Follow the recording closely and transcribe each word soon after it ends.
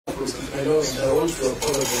proceed. My Lord, I want to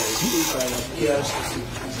apologize if I appear to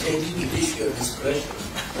take the issue of discretion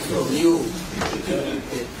from you.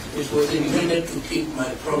 It was intended to keep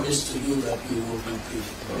my promise to you that you will be paid.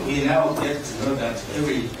 We now get to know that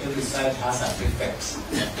every side has a prefect.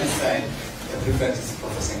 This side, the prefect is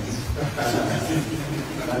Professor Ngidi.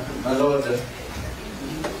 My Lord,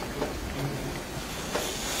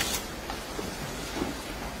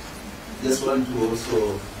 just want to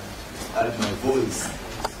also add my voice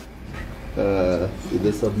with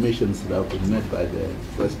the submissions that have been made by the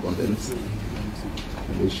respondents.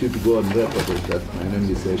 We should go on record that my name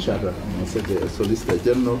is Shara. I'm also the Solicitor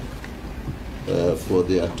General for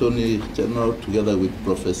the Attorney General, together with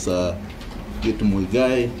Professor Gitu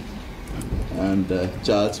Muigai and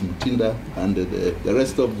Charles Mutinda and the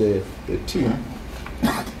rest of the team.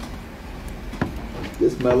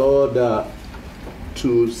 Yes, my Lord,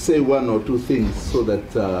 to say one or two things so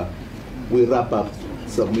that we wrap up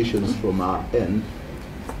submissions from our end.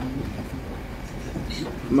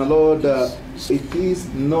 My Lord, it is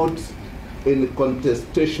not in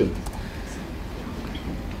contestation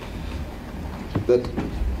that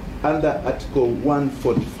under Article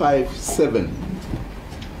 145(7)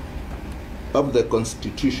 of the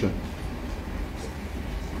Constitution,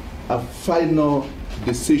 a final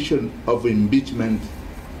decision of impeachment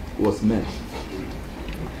was made.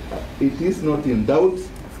 It is not in doubt,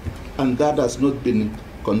 and that has not been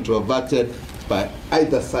controverted by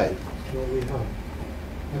either side. No, we have.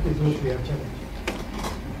 That is what we have challenged.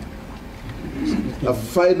 A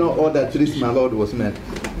final order, at least, my Lord, was made.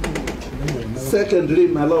 Secondly,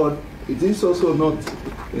 my Lord, it is also not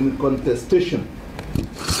in contestation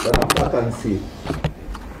that a vacancy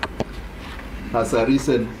has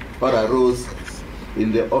arisen or arose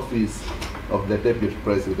in the office of the Deputy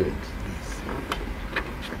President.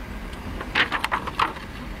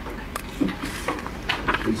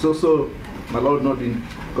 It's also, my Lord, not in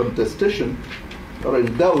contestation or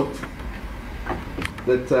in doubt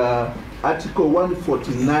that Article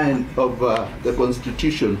 149 of the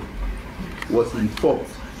Constitution was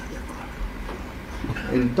invoked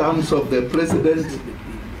in terms of the President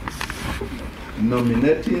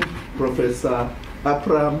nominating Professor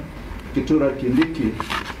Abraham Kithure Kindiki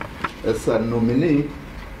as a nominee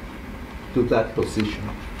to that position,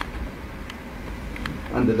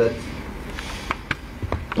 and that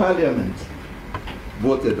Parliament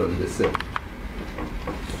voted on the same.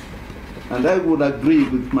 And I would agree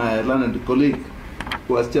with my learned colleague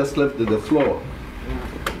who has just left the floor,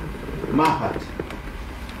 Mahat,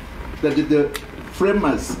 that the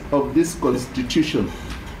framers of this Constitution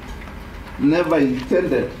never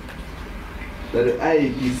intended that the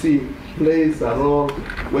IEBC plays a role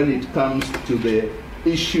when it comes to the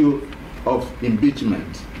issue of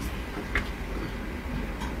impeachment.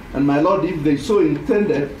 And my Lord, if they so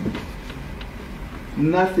intended,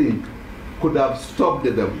 nothing could have stopped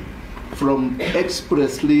them from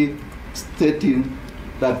expressly stating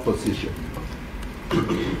that position.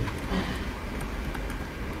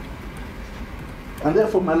 And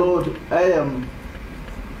therefore, my Lord, I am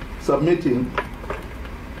submitting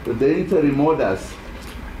that the interim orders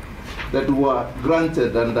that were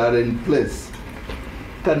granted and are in place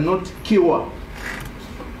cannot cure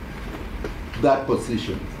that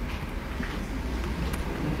position.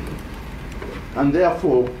 And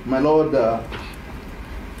therefore, my Lord,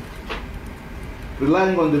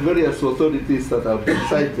 relying on the various authorities that have been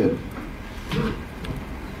cited,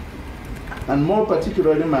 and more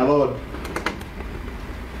particularly, my Lord,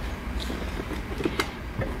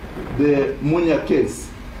 the Munya case,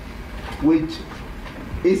 which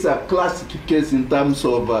is a classic case in terms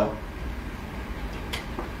of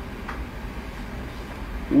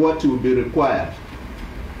what will be required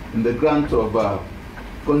in the grant of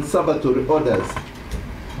conservatory orders.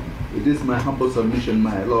 It is my humble submission,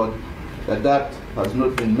 my Lord, that that has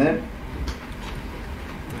not been met.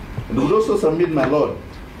 And I would also submit, my Lord,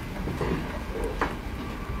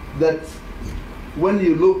 that when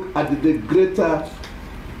you look at the greater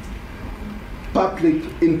public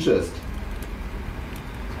interest,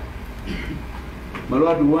 my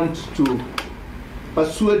Lord, we want to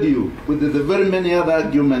persuade you with the very many other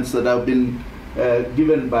arguments that have been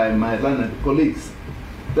given by my learned colleagues,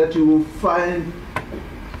 that you will find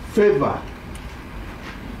favor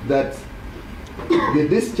that the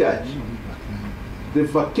discharge, the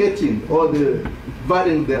vacating, or the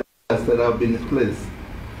varying the orders that have been in place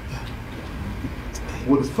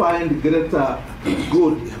would find greater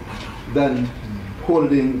good than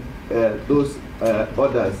holding those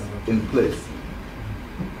orders in place.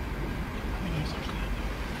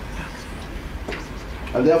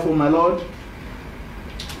 And therefore, my Lord,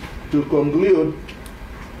 to conclude,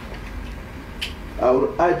 I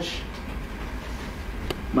would urge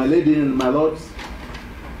my lady and my lords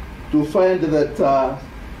to find that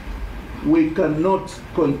we cannot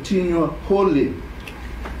continue holding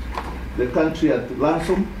the country at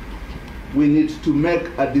ransom. We need to make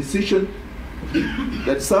a decision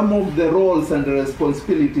that some of the roles and the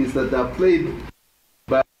responsibilities that are played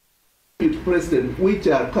by the president, which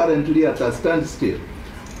are currently at a standstill,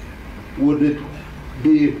 would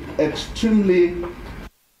be extremely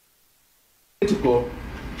critical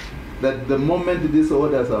that the moment these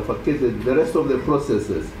orders are vacated, the rest of the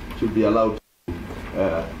processes should be allowed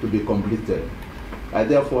to be completed. I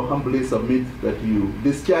therefore humbly submit that you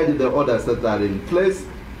discharge the orders that are in place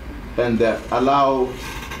and allow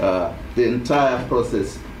the entire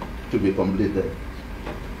process to be completed.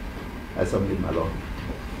 I submit, my Lord.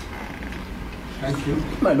 Thank you.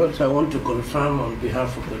 My Lords, I want to confirm on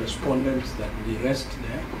behalf of the respondents that we rest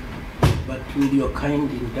there, but with your kind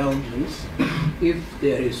indulgence, if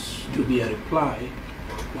there is to be a reply,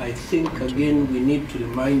 I think again we need to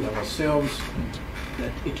remind ourselves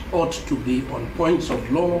that it ought to be on points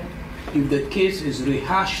of law. If the case is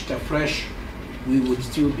rehashed afresh, we would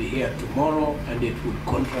still be here tomorrow and it would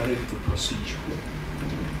contrary to procedure.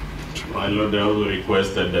 My Lord, I also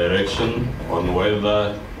request a direction on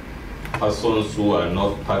whether persons who are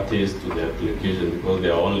not parties to the application, because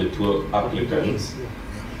there are only 2 applicants,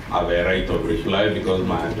 have a right of reply, because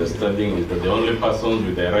my understanding is that the only persons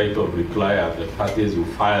with the right of reply are the parties who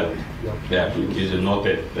filed the application, not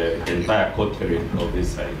the entire coterie of this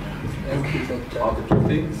side. Thank you, Doctor. Are the 2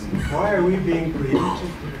 things? Why are we being preempted?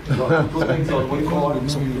 2 things on one call.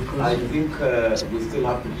 I think we still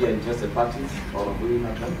have to be interested parties, or we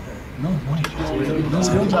have done. We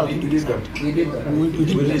did that. We'll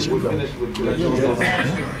finish with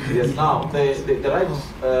yes, now, the right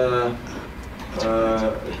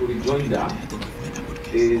to rejoinder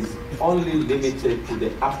is only limited to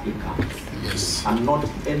the applicant and not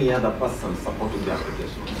any other person supporting the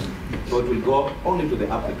application. So it will go only to the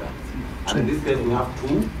applicant. And in this case, we have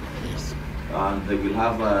 2, and they will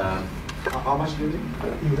have how much do you think?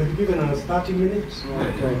 You have given us 30 minutes.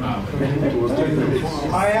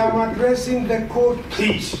 I am addressing the court,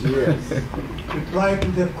 please. Yes. Reply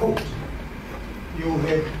to the court. You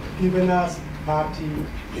have given us 30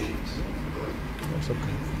 minutes. That's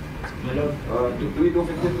okay. Do we go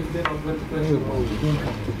 15 or 20?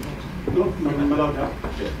 No,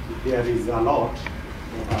 there is a lot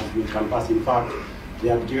as we can pass. In fact, they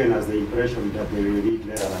have given us the impression that they will read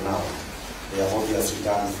less than an hour. They have obviously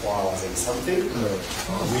done 4 hours and something.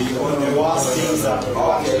 The worst things that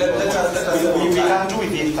we can do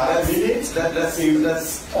within 5 minutes.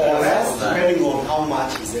 Or less, depending on how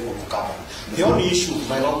much is able to cover. The only issue,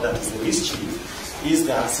 my Lord, that is the least chief, is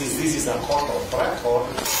that since this is a court of record,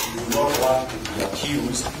 we do not want to be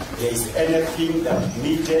accused there is anything that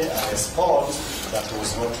needed a response that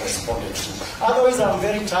was not responded to. Otherwise, I'm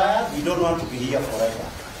very tired. We don't want to be here forever.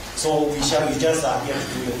 So we just are here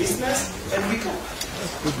to do the business, and we can.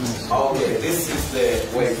 Okay, this is the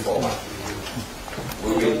way forward.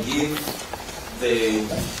 We will give the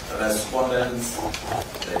respondents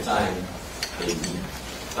the time,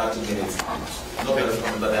 30 minutes each. Not the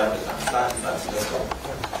respondents, but the applicants. Let's go.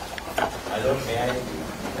 I don't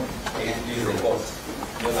may please report.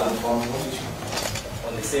 Because I'm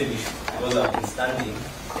on the same issue. Because I've been standing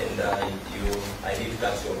and I did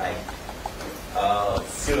catch your eye.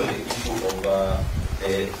 Still on the issue of the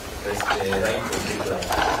right to reply.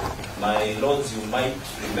 My lords, you might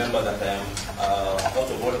remember that I am, out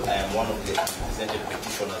of all, I am one of the presented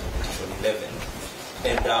petitioners of petition 11.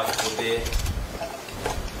 And for the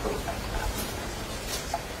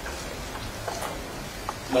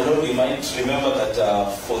my lord, you might remember that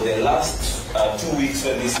for the last 2 weeks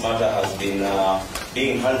when this matter has been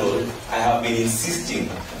being handled, I have been insisting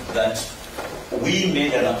that we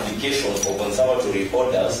made an application for conservatory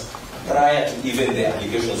orders prior to even the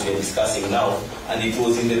applications we are discussing now, and it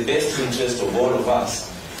was in the best interest of all of us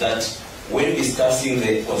that when discussing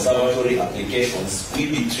the conservatory applications, we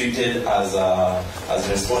be treated as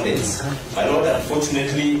respondents. My lord,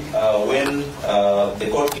 unfortunately, when the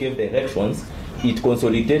court gave directions, it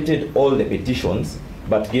consolidated all the petitions,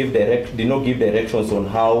 but did not give directions on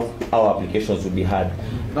how our applications would be had.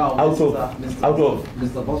 Now,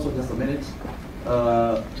 Mr. Bosso, just a minute.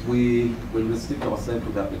 We will restrict ourselves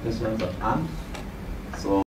to the applications at hand.